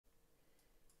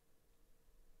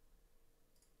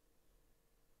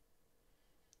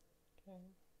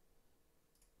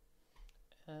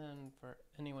And for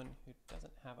anyone who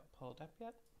doesn't have it pulled up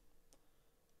yet,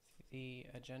 the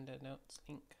agenda notes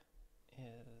link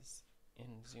is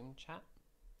in Zoom chat.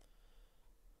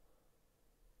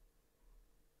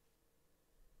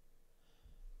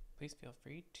 Please feel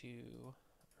free to,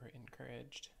 or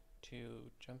encouraged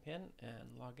to jump in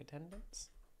and log attendance.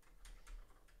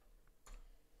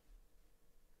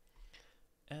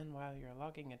 And while you're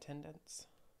logging attendance,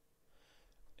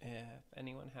 if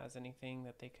anyone has anything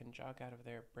that they can jog out of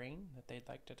their brain that they'd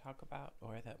like to talk about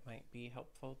or that might be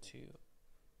helpful to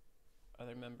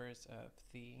other members of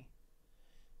the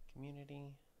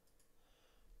community.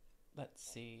 Let's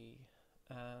see.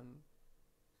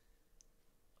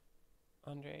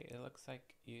 Andre, it looks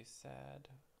like you said,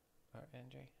 or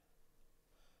Andre,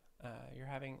 you're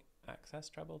having access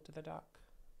trouble to the doc.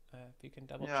 If you can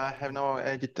double check. Yeah, I have no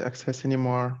edit access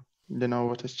anymore. Don't know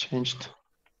what has changed.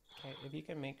 Okay, if you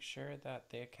can make sure that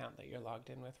the account that you're logged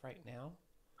in with right now.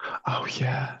 Oh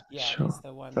yeah, sure. Is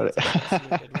the one that's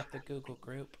associated with the Google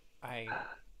group. It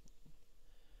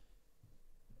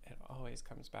always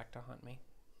comes back to haunt me.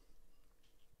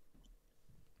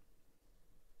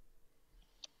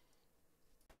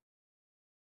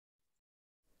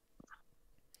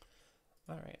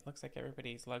 All right, looks like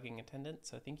everybody's logging attendance,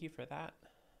 so thank you for that.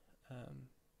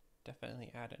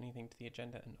 Definitely add anything to the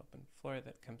agenda and open floor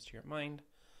that comes to your mind,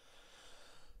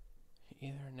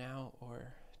 either now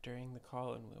or during the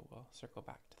call, and we will circle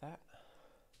back to that.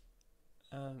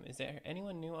 Is there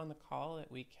anyone new on the call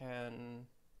that we can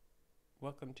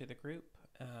welcome to the group?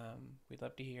 We'd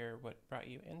love to hear what brought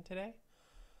you in today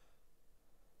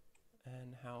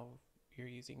and how you're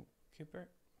using KubeVirt.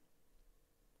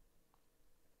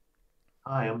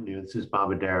 Hi, I'm new. This is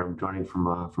Bob Adair. I'm joining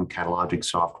from Catalogic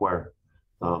Software.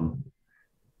 I'm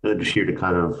just here to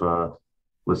kind of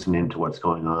listen into what's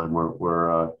going on.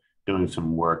 We're doing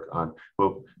some work on,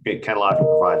 well, Catalogic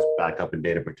provides backup and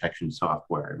data protection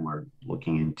software, and we're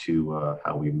looking into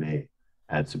how we may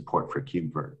add support for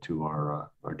KubeVirt to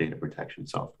our data protection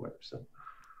software. So,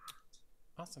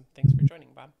 awesome. Thanks for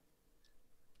joining, Bob.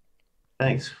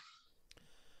 Thanks.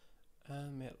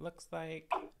 It looks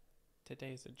like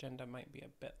today's agenda might be a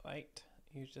bit light.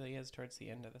 Usually is towards the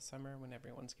end of the summer when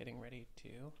everyone's getting ready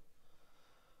to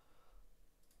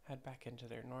head back into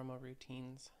their normal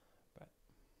routines. But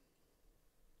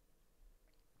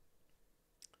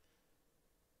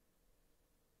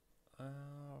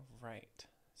all right,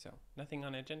 so nothing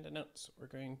on agenda notes. We're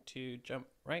going to jump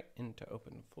right into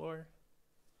open floor.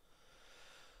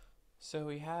 So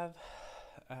we have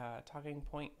a talking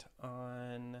point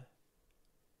on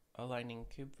aligning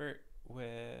KubeVirt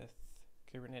with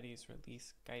Kubernetes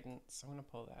release guidance. I'm going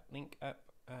to pull that link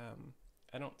up.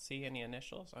 I don't see any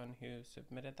initials on who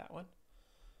submitted that one.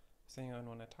 Does anyone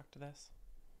want to talk to this?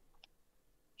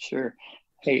 Sure.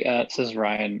 Hey, this is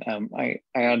Ryan. I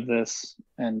had this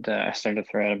and I started a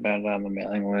thread about it on the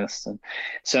mailing list, and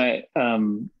so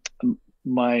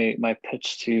my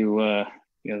pitch to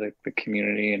the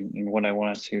community and what I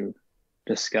wanted to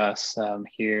discuss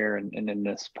here and in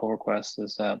this pull request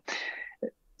is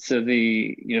so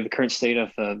the current state of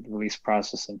the release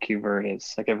process in KubeVirt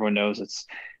is, like everyone knows, it's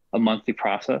a monthly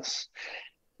process,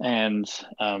 and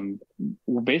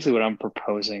basically what I'm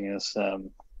proposing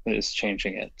is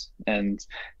changing it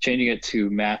to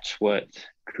match what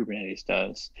Kubernetes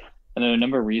does. And there are a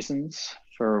number of reasons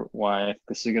for why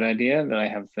this is a good idea that I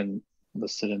have been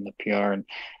listed in the PR, and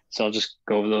so I'll just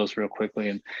go over those real quickly.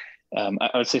 And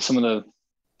I would say some of the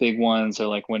big ones are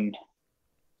like when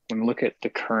we look at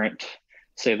the current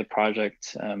state of the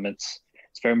project, it's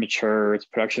very mature, it's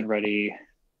production ready.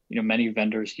 Many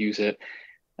vendors use it,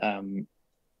 and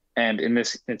in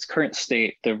its current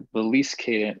state, the release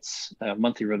cadence,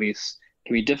 monthly release,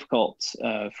 can be difficult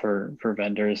for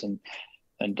vendors and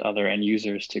other end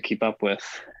users to keep up with.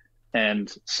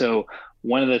 And so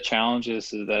one of the challenges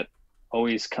that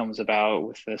always comes about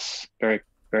with this very,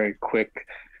 very quick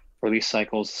release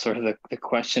cycles, sort of the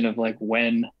question of like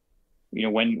when are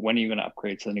you going to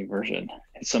upgrade to the new version?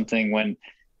 It's something when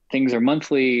things are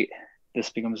monthly, this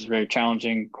becomes a very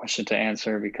challenging question to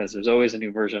answer because there's always a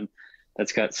new version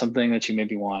that's got something that you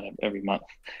maybe want every month.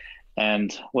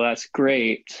 And well, that's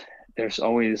great. There's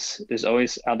downsides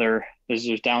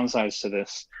to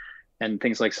this, and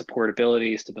things like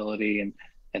supportability, stability,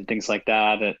 and things like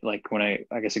that. That like when I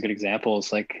guess a good example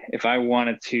is like if I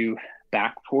wanted to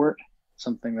backport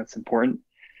something that's important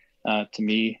to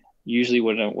me, usually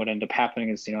what ended up happening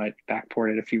is I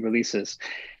backported a few releases,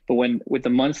 but with the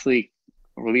monthly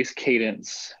release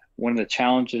cadence, one of the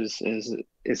challenges is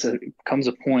it comes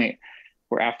a point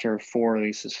where after 4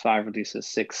 releases, 5 releases,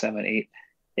 6, 7, 8,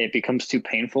 it becomes too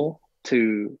painful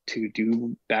to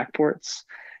do backports,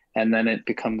 and then it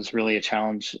becomes really a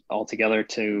challenge altogether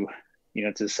to, you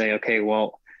know, to say, okay,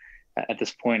 well, at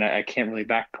this point I can't really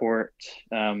backport.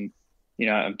 You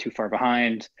know, I'm too far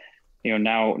behind. You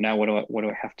know, now what do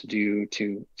I have to do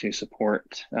to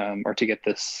support or to get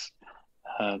this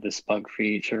this bug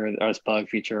feature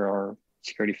or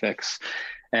security fix?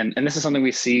 And this is something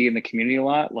we see in the community a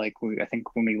lot. Like I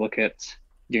think when we look at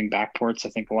doing backports, I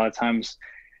think a lot of times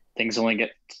things only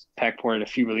get backported a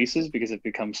few releases because it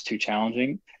becomes too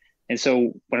challenging. And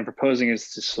so what I'm proposing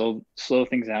is to slow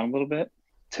things down a little bit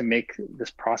to make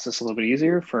this process a little bit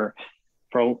easier for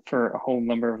a whole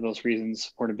number of those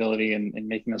reasons, portability and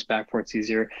making those backports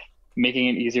easier, making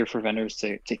it easier for vendors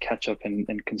to catch up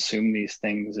and consume these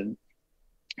things. And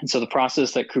so the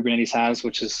process that Kubernetes has,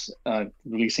 which is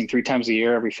releasing 3 times a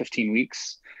year, every 15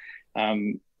 weeks,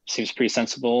 seems pretty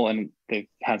sensible, and they've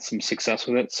had some success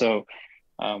with it. So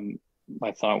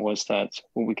my thought was that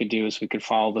what we could do is we could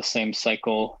follow the same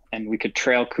cycle, and we could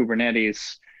trail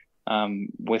Kubernetes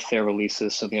with their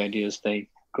releases. So the idea is they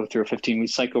go through a 15-week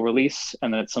cycle release,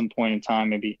 and then at some point in time,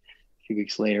 maybe a few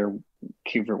weeks later,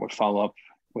 KubeVirt would follow up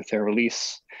with their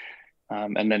release.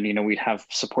 And then, you know, we'd have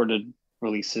supported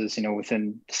releases, you know,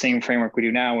 within the same framework we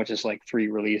do now, which is like 3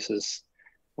 releases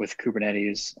with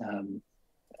Kubernetes.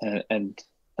 And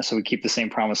so we keep the same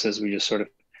promises, we just sort of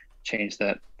change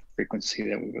that frequency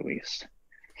that we released.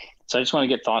 So I just want to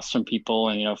get thoughts from people,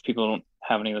 and, you know, if people don't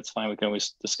have any, that's fine. We can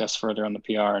always discuss further on the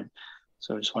PR. And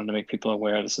so I just wanted to make people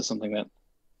aware this is something that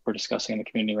we're discussing in the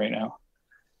community right now.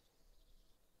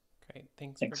 Great,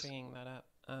 thanks for bringing that up.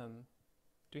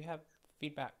 Do we have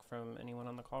feedback from anyone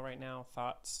on the call right now?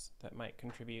 Thoughts that might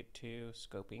contribute to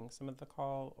scoping some of the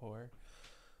call or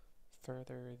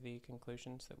further the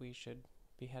conclusions that we should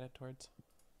be headed towards?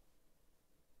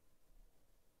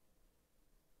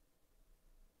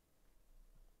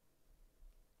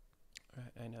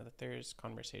 I know that there's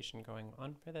conversation going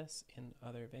on for this in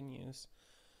other venues.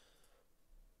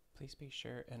 Please be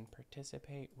sure and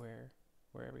participate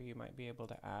wherever you might be able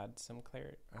to add some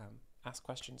ask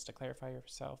questions to clarify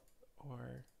yourself,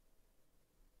 or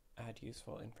add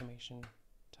useful information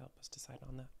to help us decide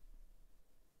on that.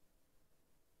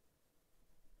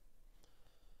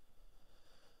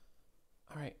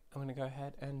 All right, I'm going to go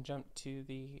ahead and jump to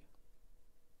the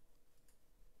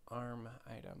ARM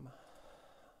item.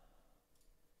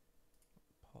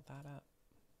 Pull that up.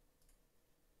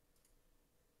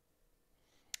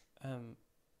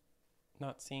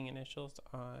 Not seeing initials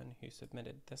on who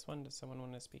submitted this one. Does someone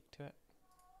want to speak to it?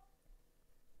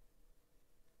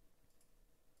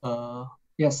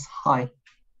 Yes, hi.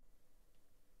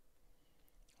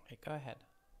 Okay, go ahead.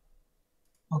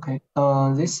 Okay,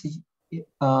 this is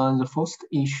the first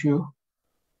issue,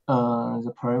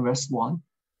 the previous one,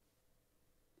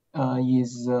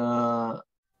 is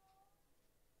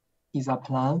a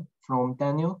plan from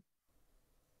Daniel.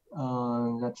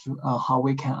 That's how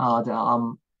we can add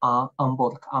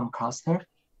onboard ARM cluster.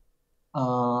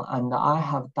 And I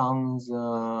have done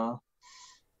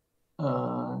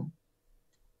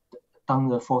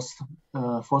the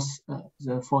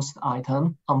first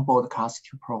item, onboard class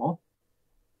 2 Pro.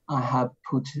 I have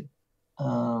put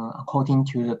according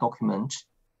to the document.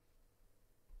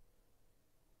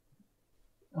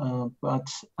 But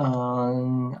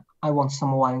I want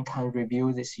someone can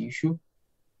review this issue.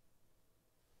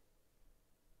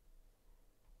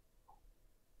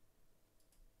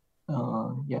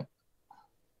 Yeah.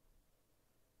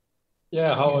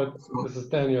 Yeah, Howard, this is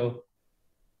Daniel.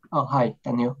 Oh, hi,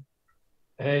 Daniel.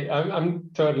 Hey,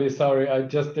 I'm totally sorry. I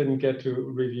just didn't get to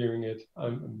reviewing it. I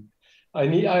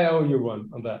owe you one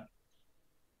on that.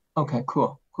 Okay,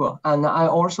 cool. And I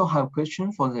also have a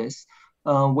question for this.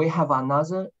 We have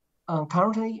another.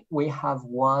 Currently, we have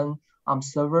one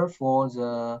server for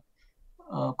the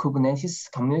Kubernetes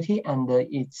community, and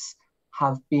it's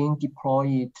have been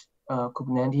deployed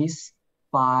Kubernetes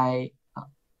by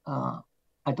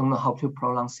I don't know how to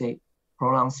pronounce it.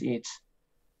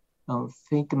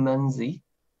 Figmanzi.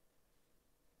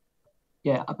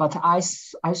 Yeah, but I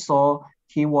saw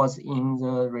he was in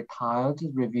the retired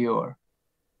reviewer,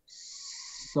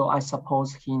 so I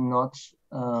suppose he's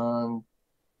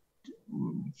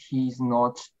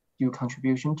not do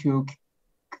contribution to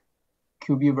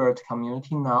KubeVirt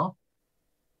community now.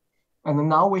 And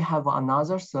now we have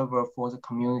another server for the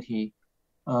community.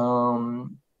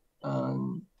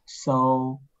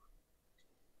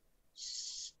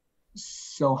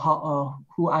 So how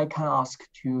who I can ask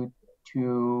to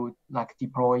like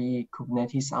deploy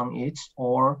Kubernetes on it,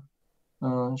 or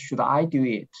should I do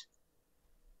it?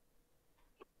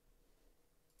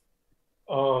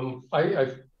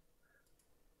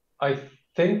 I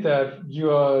think that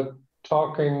you are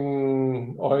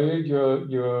talking, or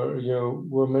you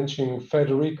were mentioning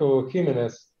Federico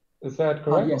Jimenez. Is that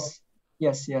correct?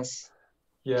 Yes.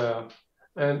 Yeah,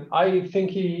 and I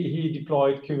think he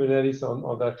deployed Kubernetes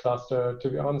on that cluster. To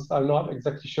be honest, I'm not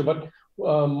exactly sure, but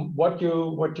what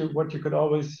you could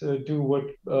always do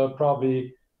would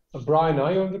probably Brian,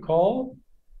 are you on the call?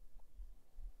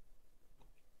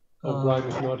 Oh, Brian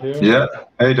is not here. Yeah.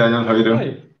 Hey, Daniel, how you doing?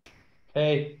 Hi.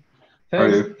 Hey. How are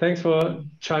you? Thanks for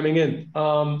chiming in.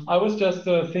 I was just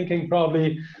thinking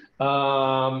probably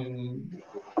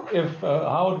if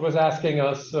Howard was asking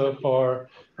us for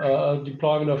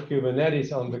deployment of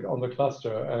Kubernetes on the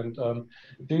cluster, and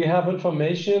do you have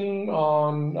information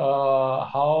on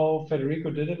how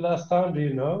Federico did it last time? Do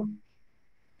you know?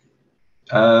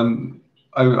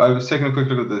 I was taking a quick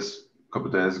look at this a couple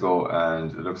of days ago,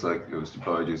 and it looks like it was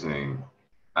deployed using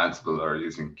Ansible or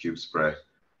using KubeSpray,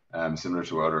 similar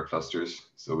to other clusters.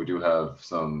 So we do have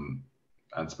some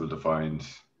Ansible defined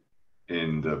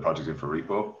in the project info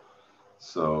repo.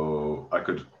 So I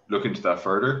could look into that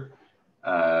further.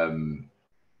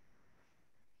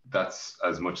 That's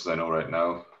as much as I know right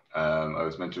now. I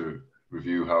was meant to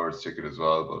review Howard's ticket as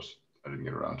well, but I didn't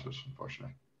get around to it,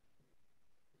 unfortunately.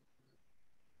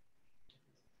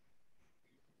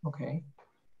 Okay.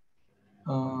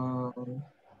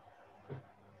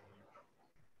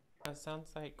 It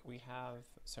sounds like we have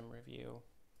some review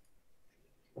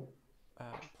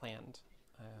planned.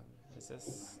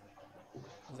 Is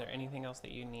there anything else that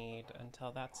you need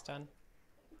until that's done?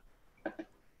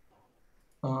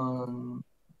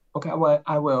 Okay, well,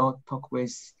 I will talk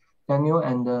with Daniel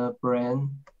and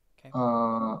Brian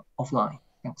offline.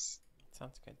 Thanks.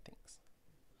 Sounds good, thanks.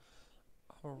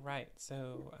 All right,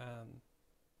 so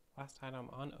last item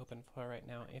on open floor right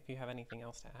now. If you have anything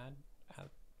else to add,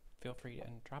 feel free to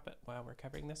drop it while we're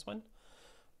covering this one.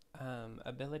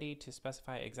 Ability to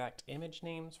specify exact image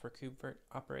names for KubeVirt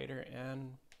operator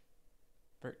and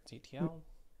virtctl,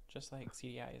 just like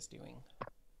CDI is doing.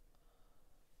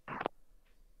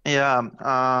 Yeah,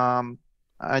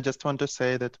 I just want to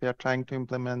say that we are trying to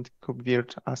implement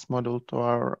KubeVirt as module to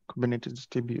our Kubernetes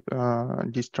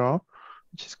distro,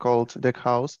 which is called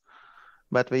Deckhouse.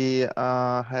 But we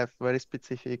have very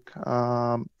specific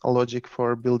logic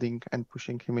for building and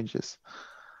pushing images.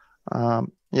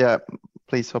 Yeah,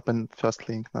 please open first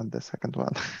link, not the second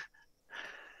one.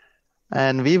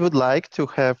 And we would like to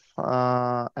have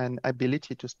an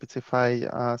ability to specify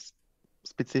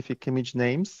specific image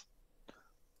names,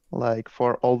 like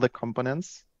for all the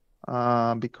components,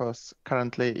 because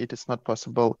currently it is not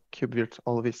possible. KubeVirt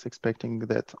always expecting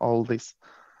that all these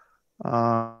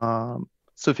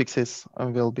suffixes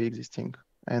will be existing,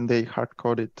 and they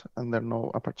hard-coded, and there's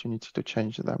no opportunity to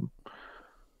change them.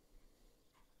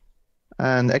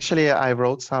 And actually, I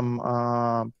wrote some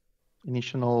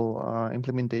initial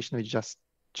implementation which just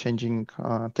changing,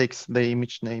 takes the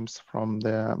image names from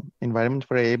the environment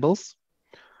variables.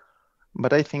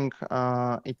 But I think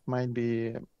it might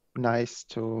be nice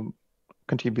to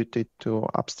contribute it to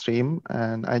upstream.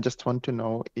 And I just want to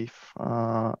know if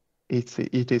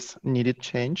it is needed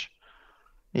change,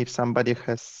 if somebody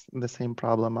has the same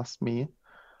problem as me,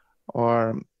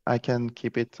 or I can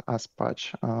keep it as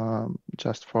patch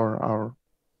just for our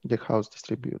Deckhouse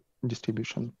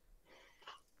distribution.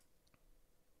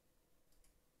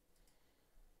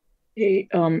 Hey,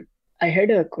 I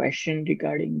had a question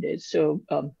regarding this. So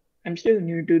I'm still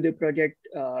new to the project.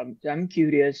 I'm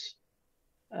curious.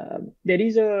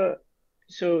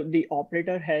 So the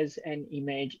operator has an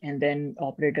image, and then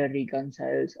operator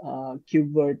reconciles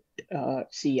KubeVirt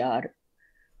CR.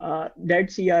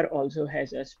 That CR also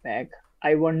has a spec.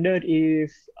 I wonder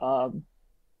if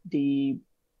the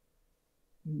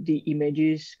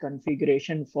images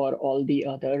configuration for all the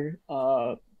other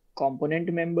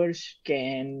component members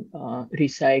can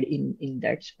reside in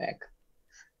that spec.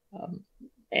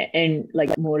 And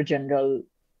like more general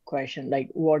question, like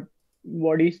what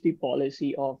is the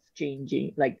policy of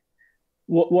changing, like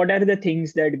what are the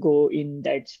things that go in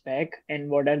that spec and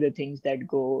what are the things that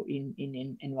go in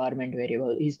environment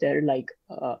variable? Is there like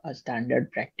a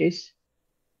standard practice?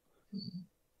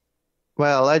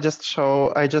 Well, I just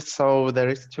saw there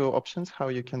is two options how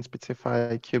you can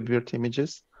specify KubeVirt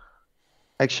images.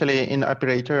 Actually, in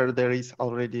operator, there is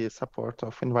already support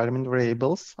of environment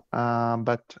variables,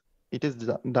 but it is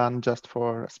done just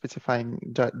for specifying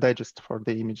digest for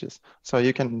the images. So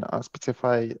you can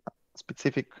specify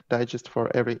specific digest for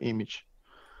every image.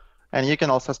 And you can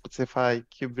also specify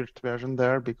KubeVirt version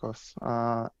there because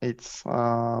it's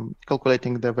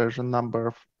calculating the version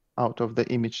number out of the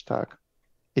image tag,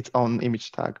 its own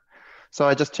image tag. So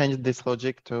I just changed this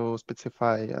logic to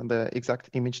specify the exact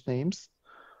image names.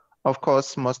 Of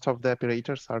course, most of the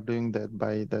operators are doing that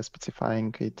by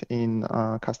specifying it in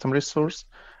custom resource.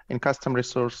 In custom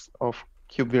resource of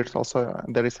KubeVirt also,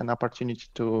 there is an opportunity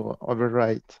to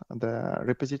overwrite the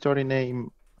repository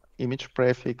name, image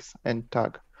prefix, and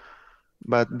tag.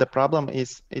 But the problem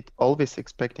is it always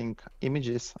expecting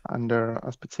images under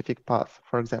a specific path.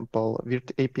 For example,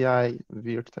 Virt API,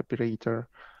 Virt operator,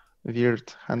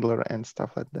 Virt handler, and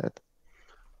stuff like that.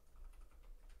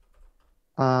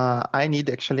 I need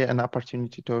actually an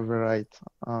opportunity to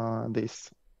overwrite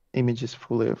these images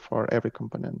fully for every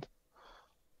component.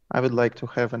 I would like to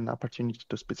have an opportunity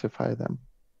to specify them.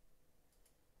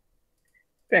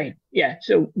 Right. Yeah.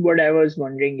 So what I was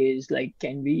wondering is like,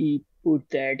 can we put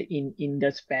that in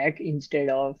the spec instead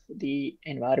of the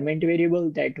environment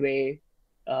variable? That way,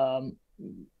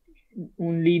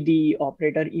 only the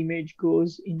operator image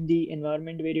goes in the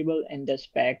environment variable, and the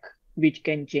spec, which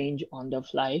can change on the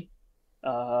fly,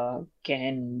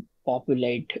 can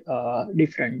populate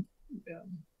different,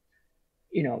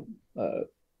 you know,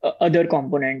 other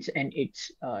components and its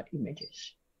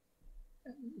images.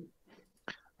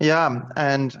 Yeah,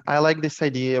 and I like this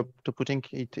idea to putting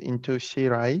it into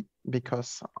CRI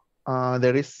because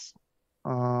there is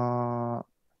to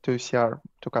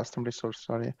custom resource,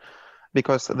 sorry,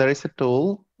 because there is a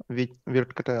tool with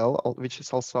VirtKTL, which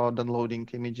is also downloading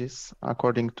images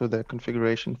according to the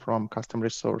configuration from custom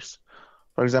resource.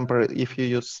 For example, if you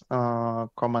use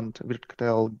command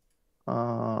VirtKTL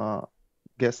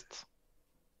guest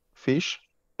fish,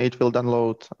 it will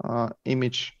download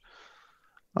image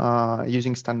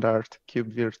using standard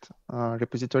KubeVirt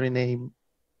repository name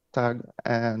tag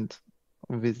and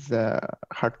with the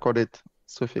hard-coded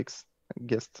suffix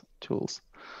guest tools.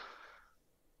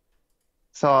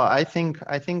 So I think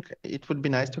it would be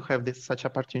nice to have this such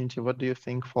opportunity. What do you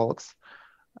think, folks?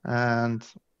 And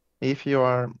if you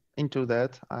are into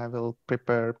that, I will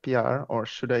prepare PR, or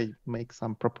should I make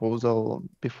some proposal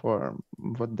before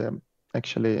what the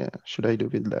actually should I do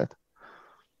with that?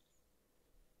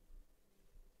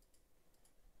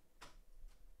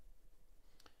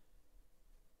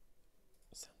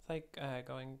 Sounds like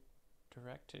going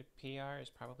direct to PR is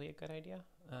probably a good idea.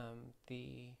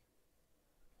 The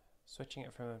switching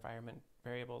it from environment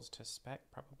variables to spec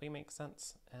probably makes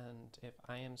sense. And if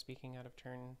I am speaking out of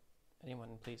turn,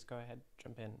 anyone please go ahead,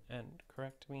 jump in and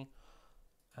correct me.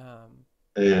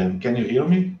 Can you hear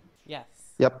me?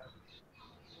 Yes. Yep.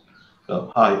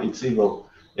 Hi, it's Igor.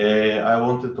 I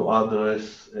wanted to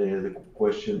address the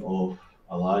question of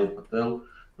Alai Patel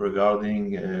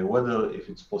regarding whether if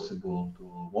it's possible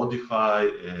to modify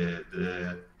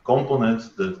the components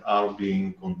that are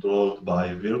being controlled by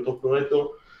Virt operator.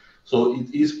 So it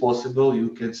is possible. You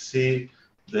can see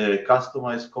the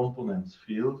customized components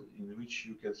field in which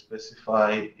you can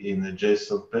specify in a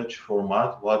JSON patch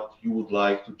format what you would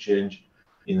like to change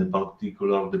in a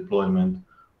particular deployment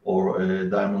or a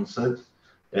diamond set.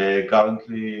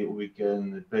 Currently, we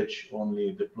can patch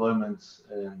only deployments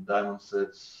and diamond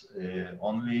sets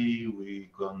only.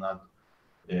 We cannot.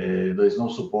 There is no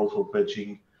support for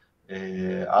patching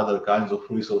other kinds of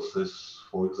resources.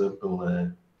 For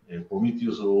example,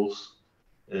 Prometheus rules.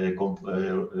 We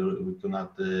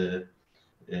cannot.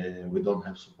 We don't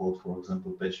have support, for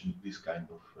example, patching this kind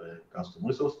of custom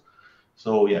resource.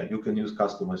 So yeah, you can use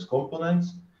customized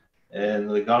components.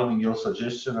 And regarding your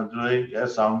suggestion, Andrei, yeah,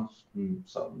 sounds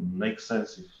makes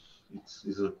sense if it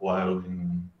is required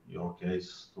in your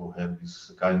case to have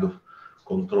this kind of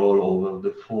control over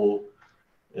the full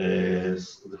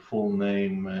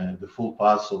name, the full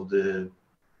path of the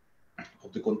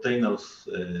containers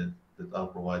that are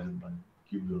provided by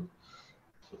KubeVirt.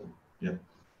 So yeah,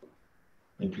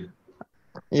 thank you.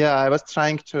 Yeah, I was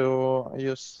trying to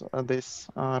use this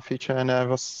feature and I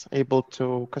was able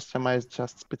to customize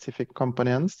just specific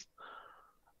components,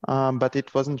 but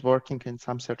it wasn't working in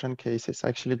some certain cases. I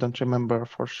actually don't remember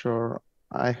for sure.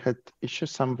 I had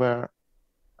issues somewhere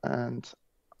and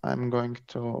I'm going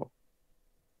to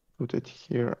put it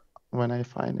here when I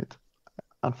find it.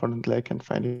 Unfortunately, I can't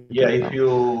find it. Yeah, right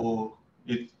now.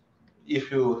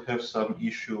 if you have some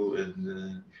issue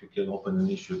and if you can open an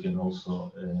issue, you can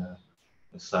also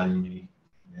assign me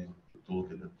to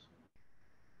look at it.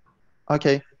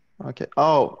 Okay.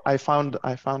 Oh, I found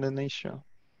an issue.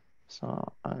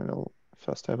 So I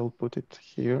will put it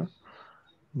here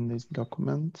in this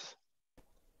document,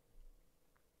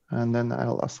 and then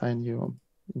I'll assign you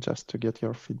just to get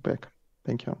your feedback.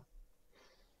 Thank you.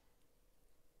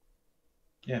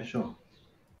 Yeah, sure.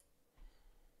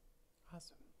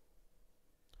 Awesome.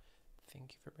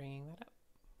 Thank you for bringing that up.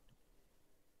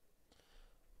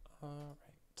 All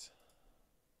right.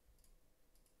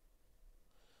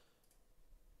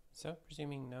 So,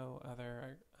 presuming no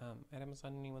other items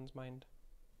on anyone's mind,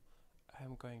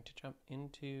 I'm going to jump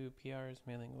into PR's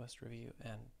mailing list review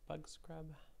and bug scrub.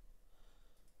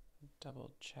 Double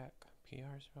check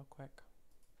PRs real quick.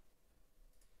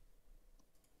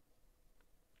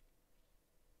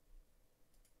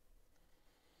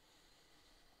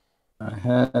 I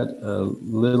had a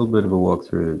little bit of a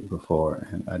walkthrough before,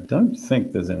 and I don't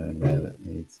think there's anything there that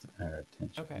needs our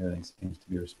attention. Okay. Everything seems to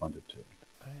be responded to.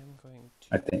 I am going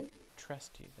I to think.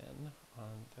 trust you then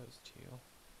on those two.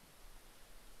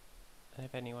 And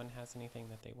if anyone has anything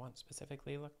that they want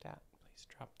specifically looked at, please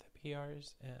drop the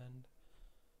PRs and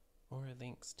or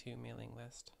links to mailing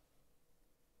list.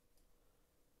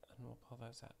 And we'll pull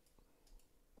those up.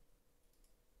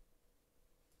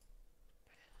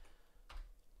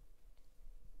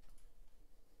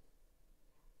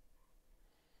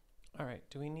 All right,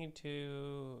 do we need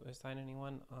to assign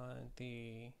anyone on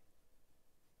the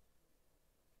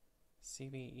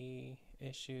CVE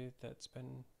issue that's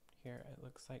been here, it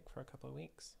looks like, for a couple of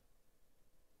weeks?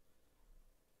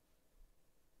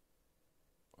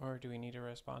 Or do we need to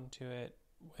respond to it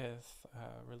with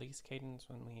release cadence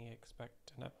when we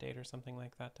expect an update or something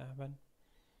like that to happen?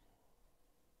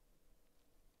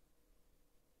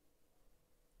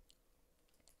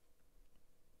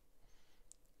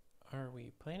 Are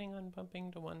we planning on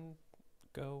bumping to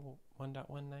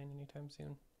 1.19 anytime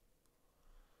soon?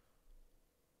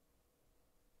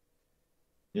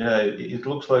 Yeah, it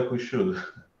looks like we should.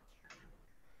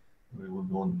 We would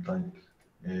want, like,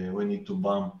 we need to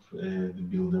bump the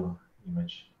builder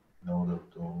image in order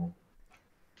to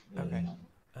Okay.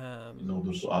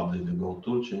 update the Go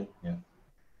toolchain. Yeah.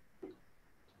 I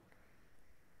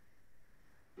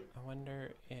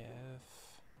wonder if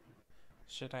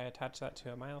should I attach that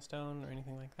to a milestone or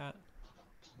anything like that?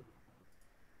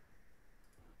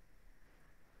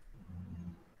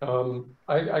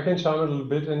 I can chime a little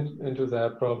bit into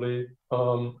that probably.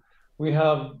 We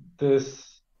have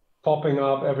this popping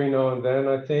up every now and then,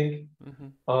 I think.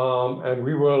 And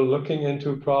we were looking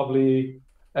into probably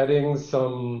adding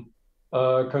some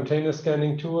container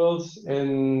scanning tools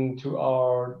into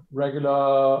our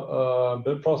regular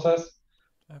build process.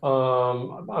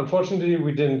 Unfortunately,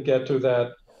 we didn't get to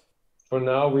that. For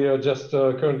now, we are just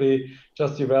currently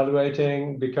just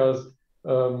evaluating because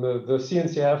the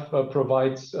CNCF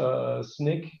provides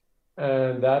SNCC,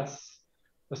 and that's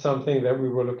something that we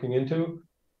were looking into,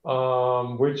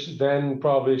 which then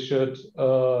probably should,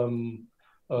 how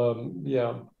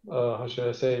should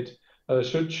I say it?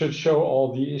 Should show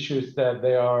all the issues that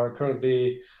they are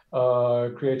currently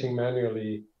creating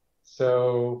manually.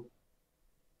 So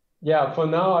yeah, for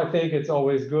now, I think it's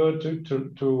always good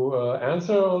to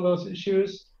answer on those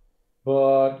issues,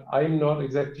 but I'm not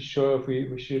exactly sure if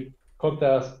we should put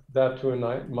that to a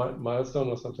milestone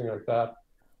or something like that.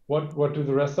 What do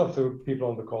the rest of the people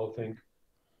on the call think?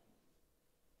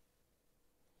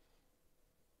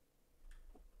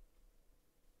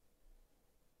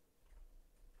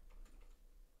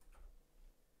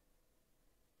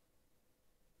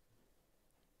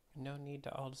 No need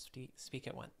to all speak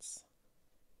at once.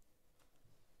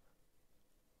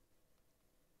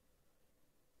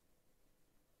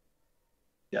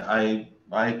 Yeah,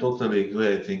 I totally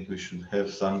agree. I think we should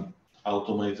have some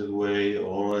automated way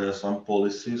or some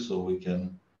policy so we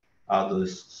can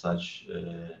address such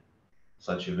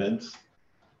events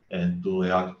and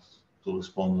to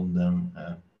respond on them.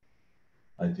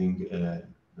 I think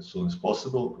as soon as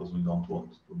possible because we don't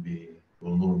want to be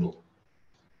vulnerable.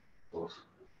 Of course.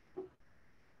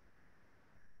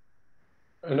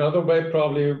 Another way,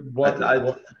 probably,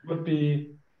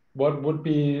 what would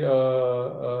be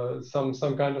some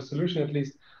kind of solution, at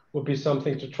least, would be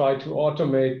something to try to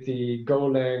automate the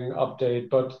Golang update.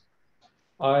 But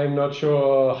I'm not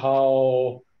sure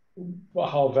how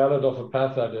valid of a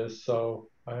path that is. So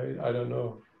I don't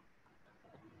know.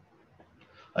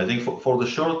 I think for the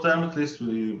short term, at least,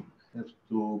 we have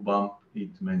to bump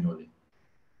it manually.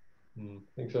 I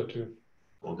think so too.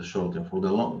 For the short term, for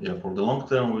the long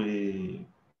term, we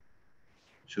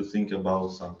should think about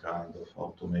some kind of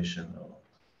automation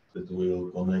that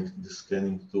will connect the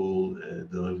scanning tool,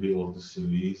 the review of the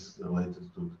CVEs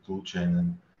related to the toolchain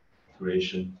and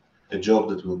creation, a job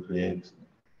that will create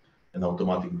an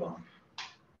automatic bump.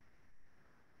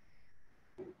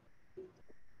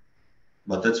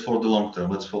 But that's for the long term.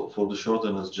 That's for the short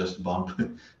term. Let's just bump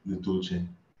the toolchain.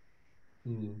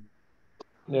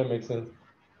 Yeah, makes sense.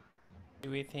 Do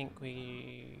we think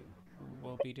we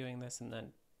will be doing this in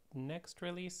the next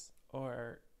release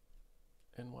or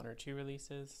in 1 or 2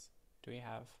 releases? Do we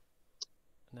have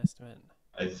an estimate?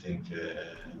 I think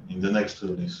in the next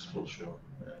release for sure,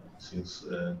 since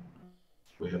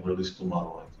We have release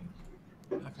tomorrow, I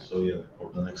think. Okay. So yeah, for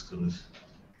the next release.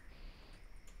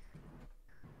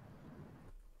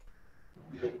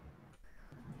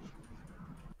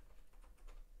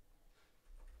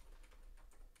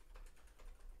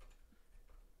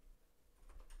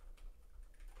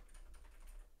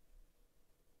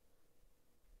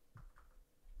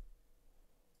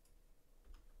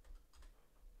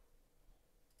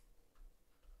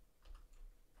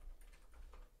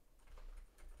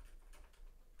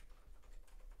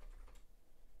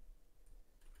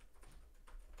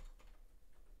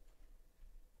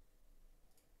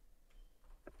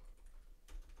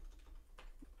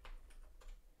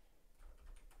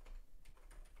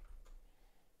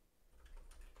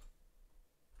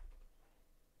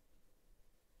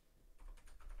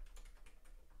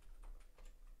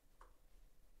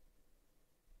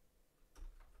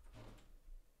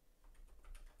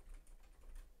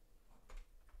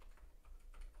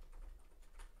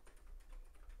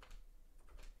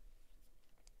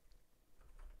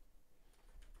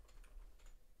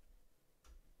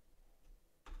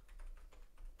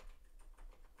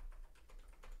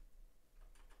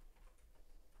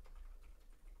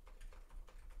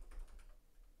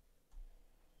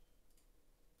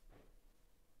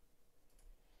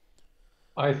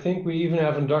 I think we even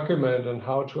have a document on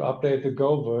how to update the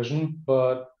Go version,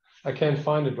 but I can't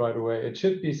find it right away. It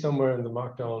should be somewhere in the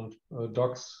Markdown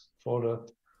docs folder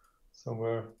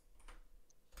somewhere.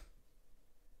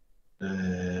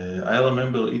 I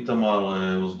remember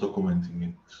Itamar was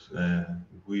documenting it.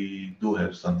 We do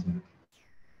have something.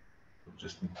 We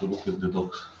just need to look at the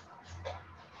docs.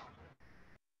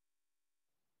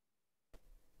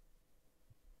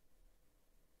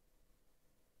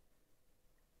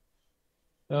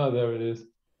 Ah, there it is.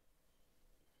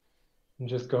 I'm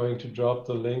just going to drop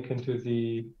the link into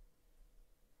the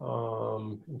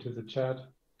chat.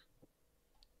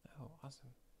 Oh, awesome.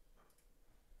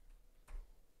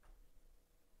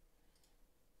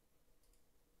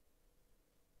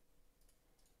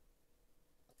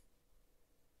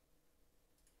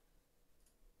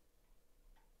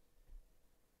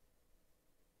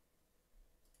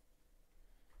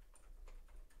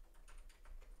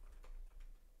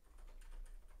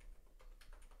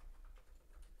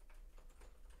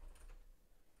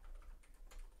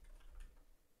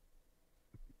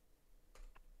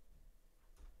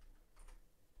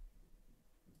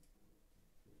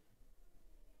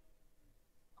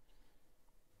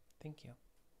 Thank you.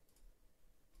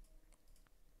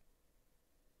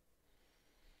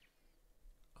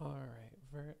 All right,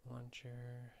 Virt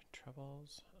launcher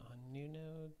troubles on new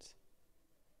nodes.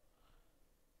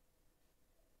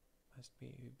 Must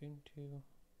be Ubuntu.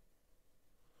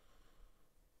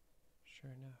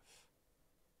 Sure enough.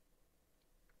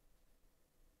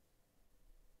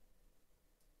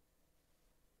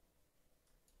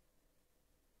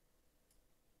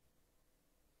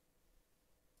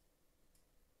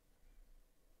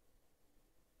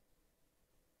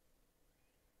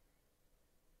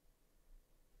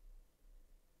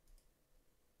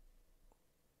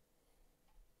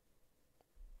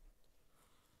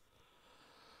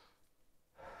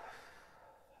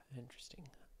 Interesting.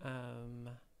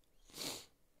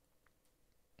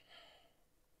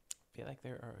 Feel like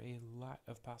there are a lot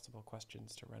of possible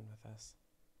questions to run with this.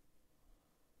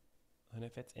 And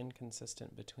if it's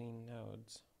inconsistent between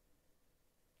nodes,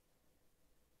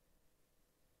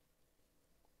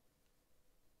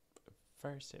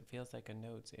 first it feels like a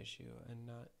nodes issue and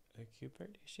not a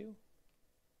KubeVirt issue.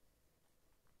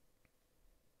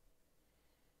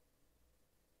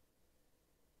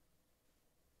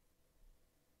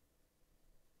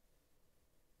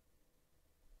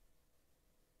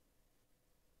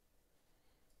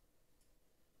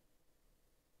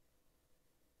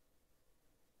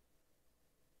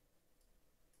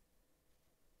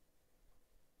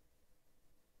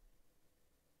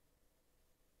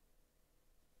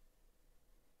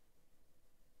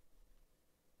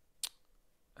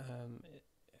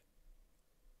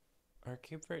 Are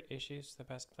KubeVirt issues the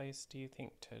best place, do you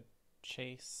think, to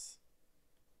chase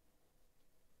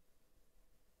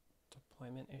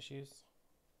deployment issues?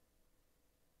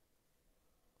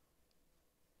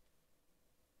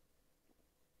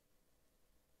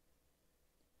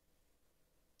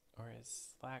 Or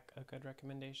is Slack a good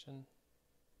recommendation?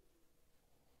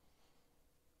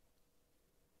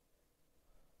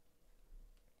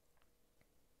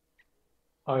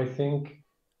 I think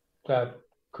that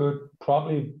could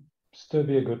probably still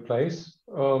be a good place.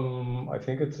 I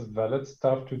think it's valid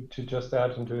stuff to just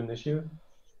add into an issue.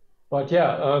 But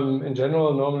yeah, in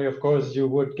general, normally, of course, you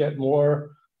would get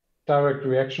more direct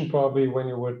reaction probably when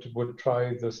you would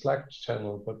try the Slack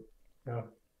channel. But Yeah.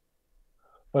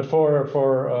 But for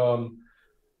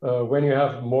when you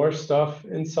have more stuff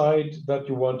inside that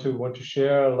you want to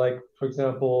share, like for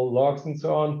example logs and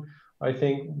so on, I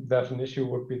think that an issue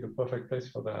would be the perfect place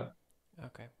for that.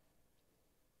 Okay.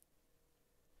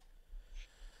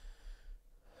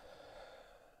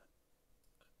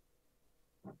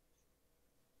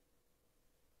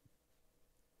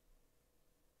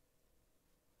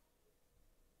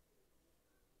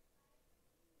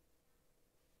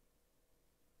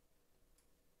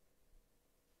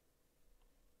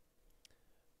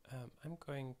 I'm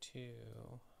going to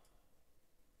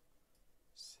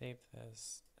save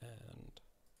this and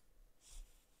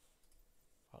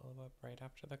follow up right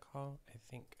after the call. I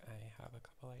think I have a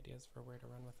couple ideas for where to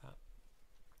run with that,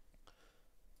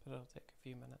 but it'll take a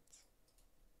few minutes.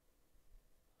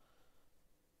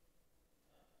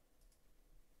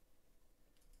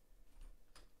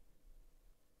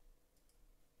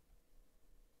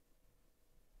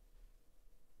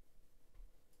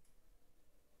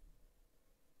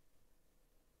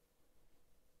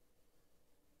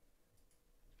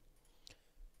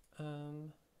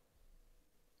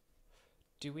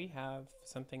 Do we have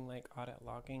something like audit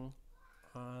logging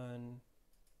on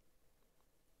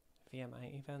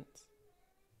VMI events?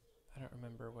 I don't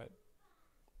remember what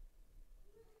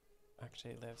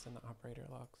actually lives in the operator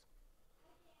logs.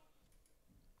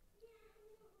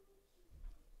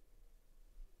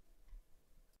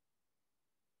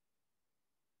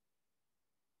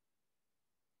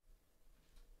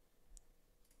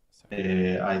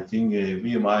 I think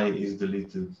VMI is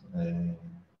deleted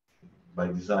by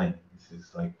design.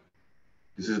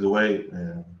 This is the way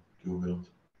KubeVirt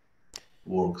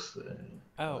works.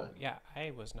 Oh, yeah,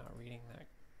 I was not reading that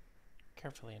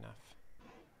carefully enough.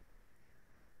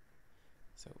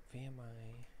 So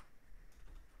VMI.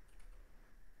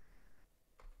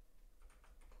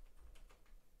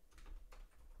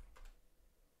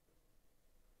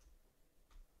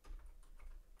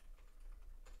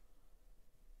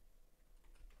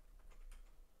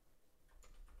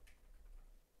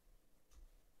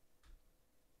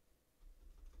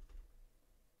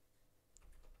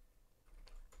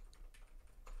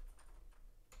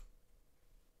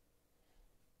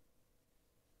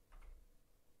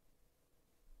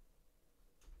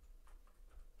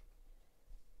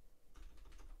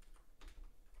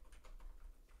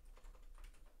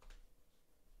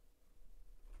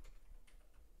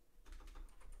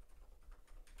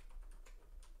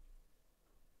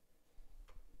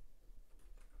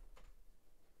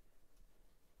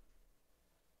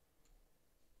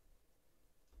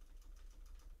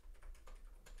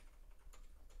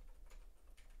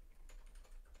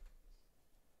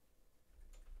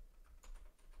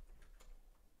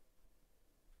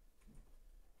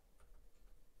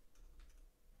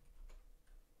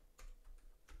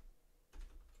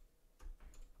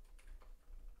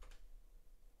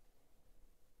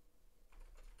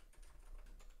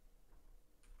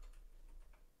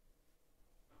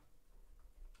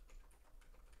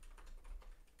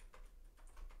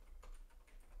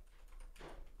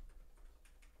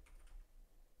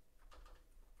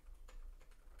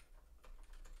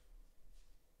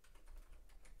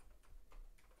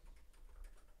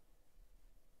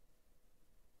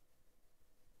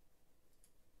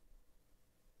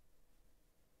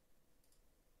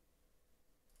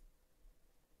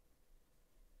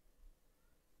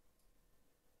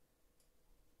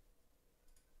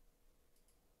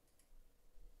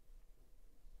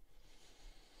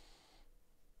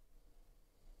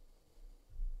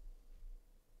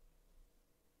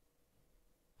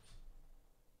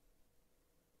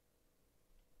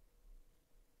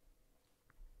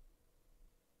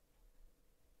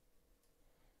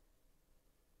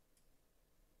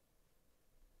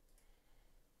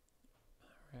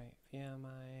 Right,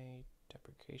 VMI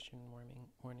deprecation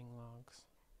warning logs.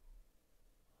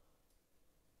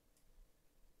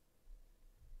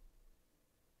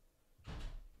 I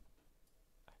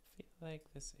feel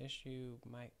like this issue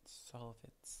might solve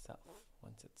itself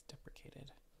once it's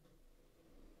deprecated.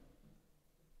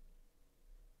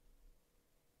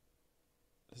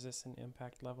 Is this an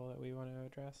impact level that we want to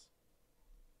address?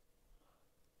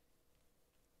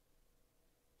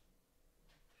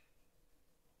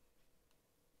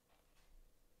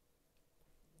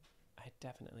 I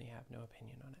definitely have no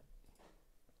opinion on it.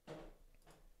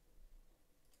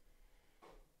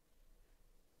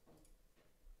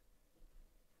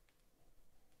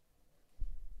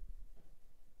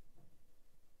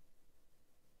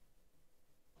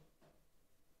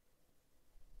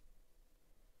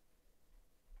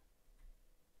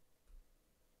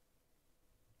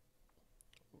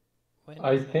 When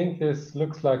I is that? think this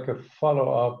looks like a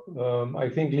follow-up. I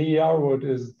think Lee Yarwood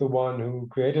is the one who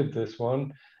created this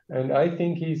one, and I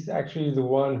think he's actually the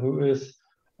one who is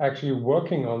actually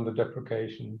working on the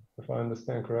deprecation, if I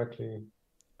understand correctly.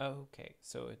 Okay,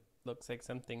 so it looks like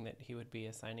something that he would be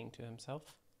assigning to himself.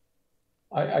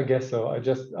 I guess so. I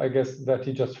guess that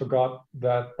he just forgot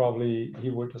that probably he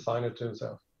would assign it to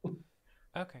himself.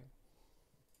 Okay.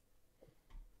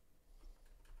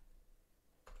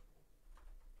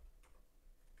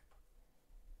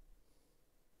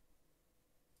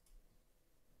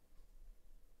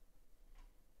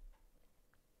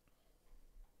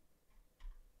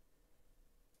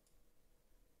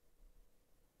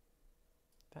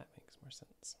 That makes more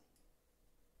sense.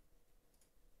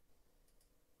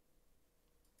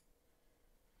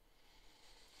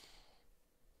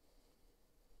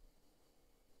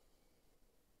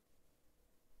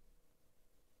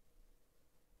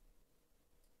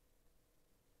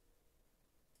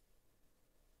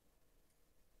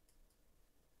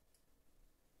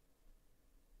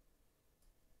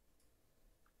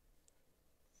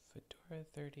 Fedora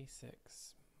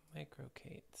 36,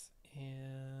 microcates,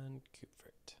 and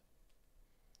KubeVirt.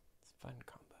 It's a fun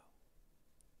combo.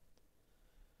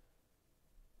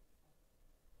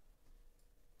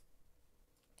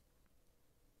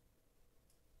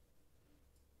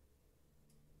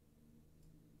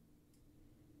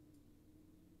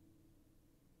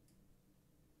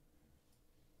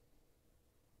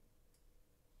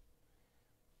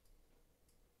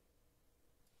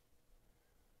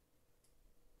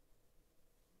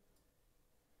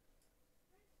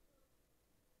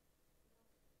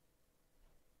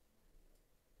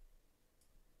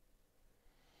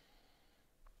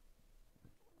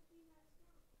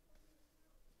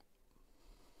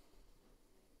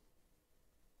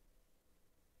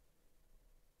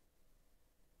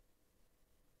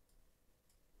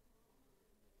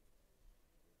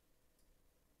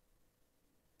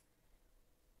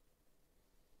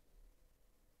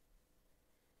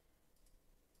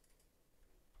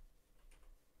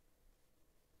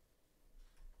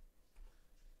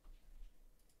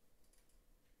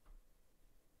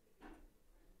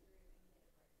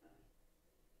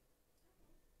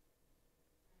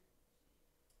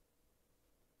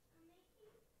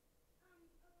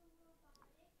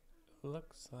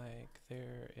 Looks like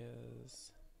there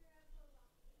is...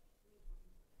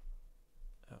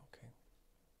 Oh, okay.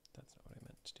 That's not what I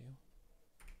meant to do.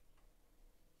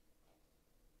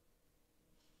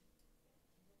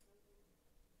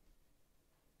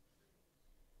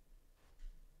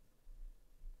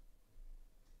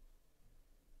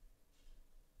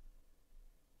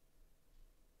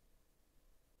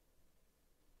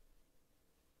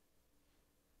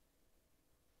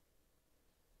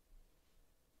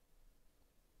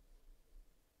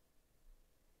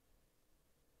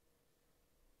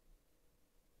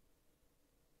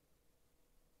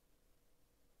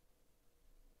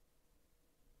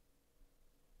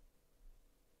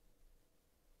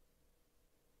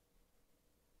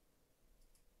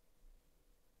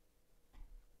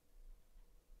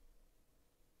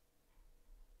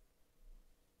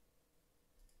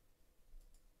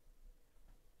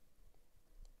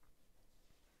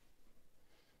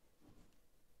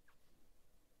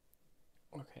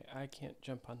 Okay, I can't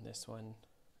jump on this one.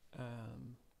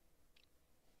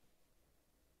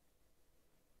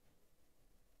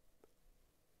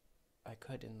 I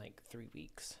could in like 3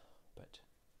 weeks, but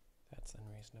that's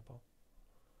unreasonable.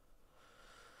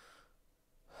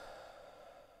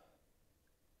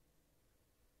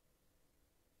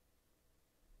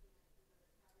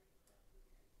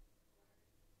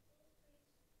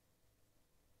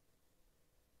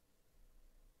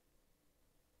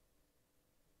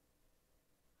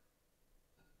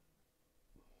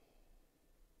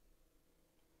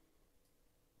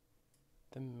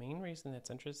 The main reason it's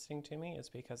interesting to me is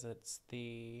because it's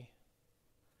the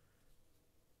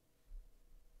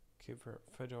KubeVirt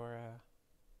Fedora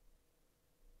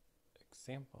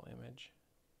example image.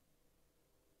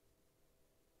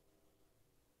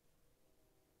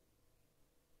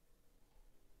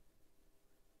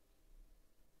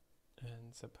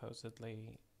 And supposedly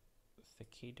the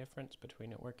key difference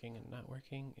between it working and not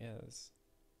working is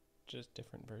just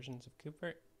different versions of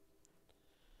KubeVirt.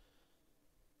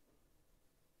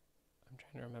 I'm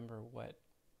trying to remember what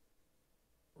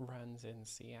runs in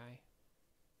CI.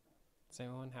 Does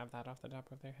anyone have that off the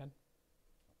top of their head?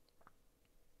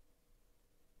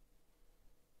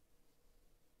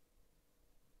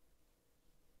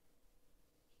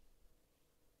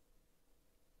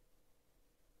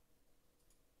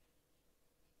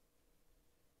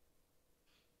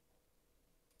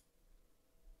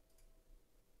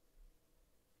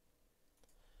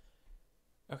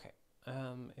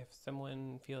 if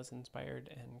someone feels inspired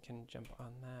and can jump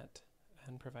on that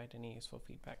and provide any useful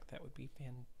feedback, that would be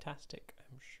fantastic.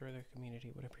 I'm sure their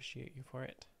community would appreciate you for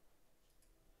it.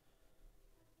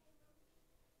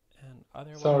 And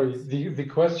otherwise, Sorry, the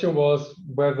question was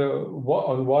whether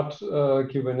on what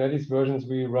Kubernetes versions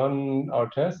we run our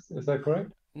tests. Is that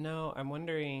correct? no, I'm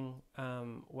wondering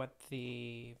what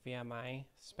the VMI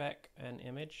spec and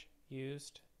image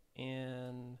used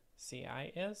in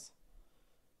CI is.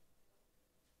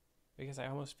 Because I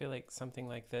almost feel like something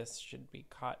like this should be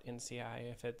caught in CI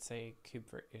if it's a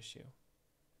KubeVirt issue.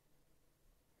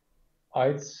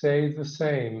 I'd say the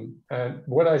same. And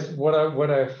what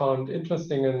I found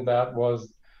interesting in that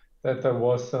was that there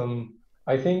was some.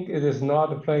 I think it is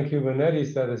not a plain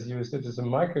Kubernetes that is used. It is a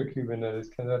micro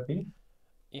Kubernetes. Can that be?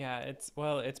 Yeah, it's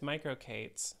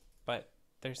microkates, but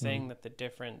they're saying that the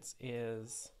difference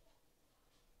is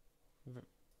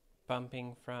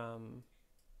bumping from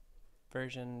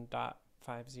version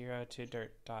 .50 to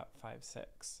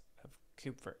dirt.56 of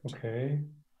KubeVirt. Okay.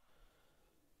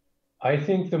 I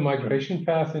think the migration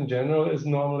path in general is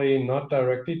normally not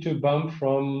directly to bump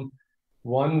from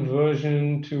one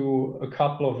version to a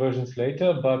couple of versions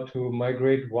later, but to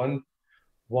migrate one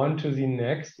to the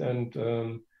next, and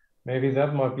maybe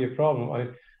that might be a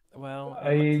problem. Well,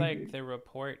 it looks like the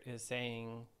report is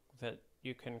saying that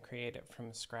you can create it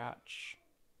from scratch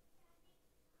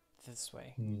this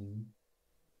way.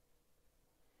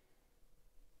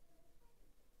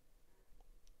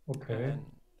 Okay.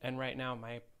 And right now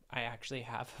I actually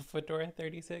have a Fedora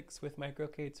 36 with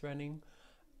microkates running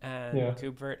and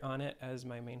KubeVirt on it as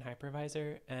my main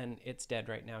hypervisor, and it's dead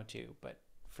right now too, but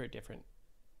for different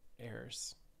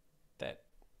errors that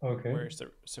were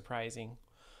surprising.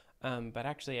 But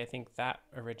actually, I think that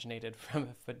originated from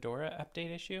a Fedora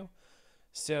update issue.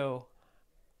 So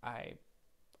I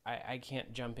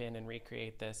can't jump in and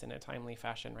recreate this in a timely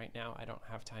fashion right now. I don't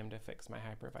have time to fix my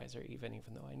hypervisor even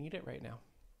though I need it right now.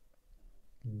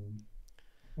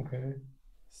 Okay.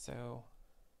 So,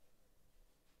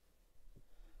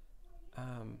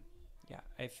 yeah,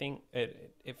 I think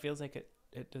it feels like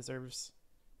it deserves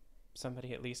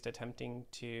somebody at least attempting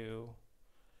to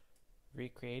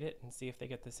recreate it and see if they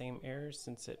get the same errors,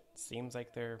 since it seems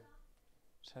like they're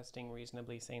testing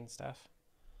reasonably sane stuff.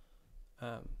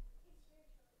 So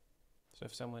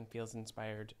if someone feels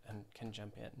inspired and can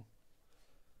jump in,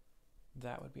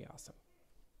 that would be awesome.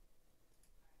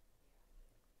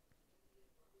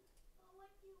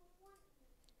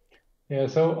 Yeah,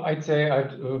 so I'd say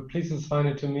please assign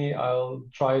it to me. I'll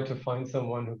try to find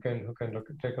someone who can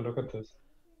take a look at this.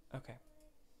 Okay.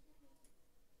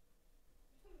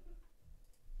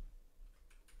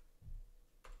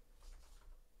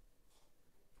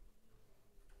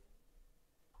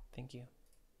 Thank you.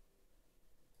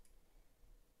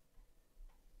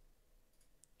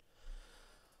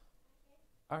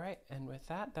 All right, and with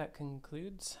that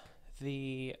concludes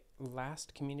the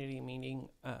last community meeting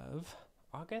of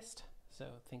August. So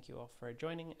thank you all for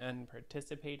joining and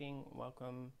participating.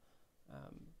 Welcome,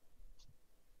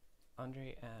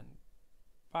 Andre and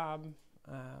Bob.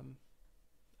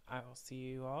 I will see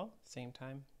you all same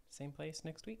time, same place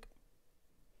next week.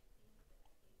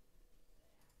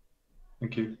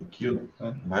 Thank you. Thank you.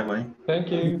 Bye-bye.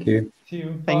 Thank you. Thank you. See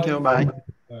you. Thank Bye. you. Bye.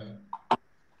 Bye.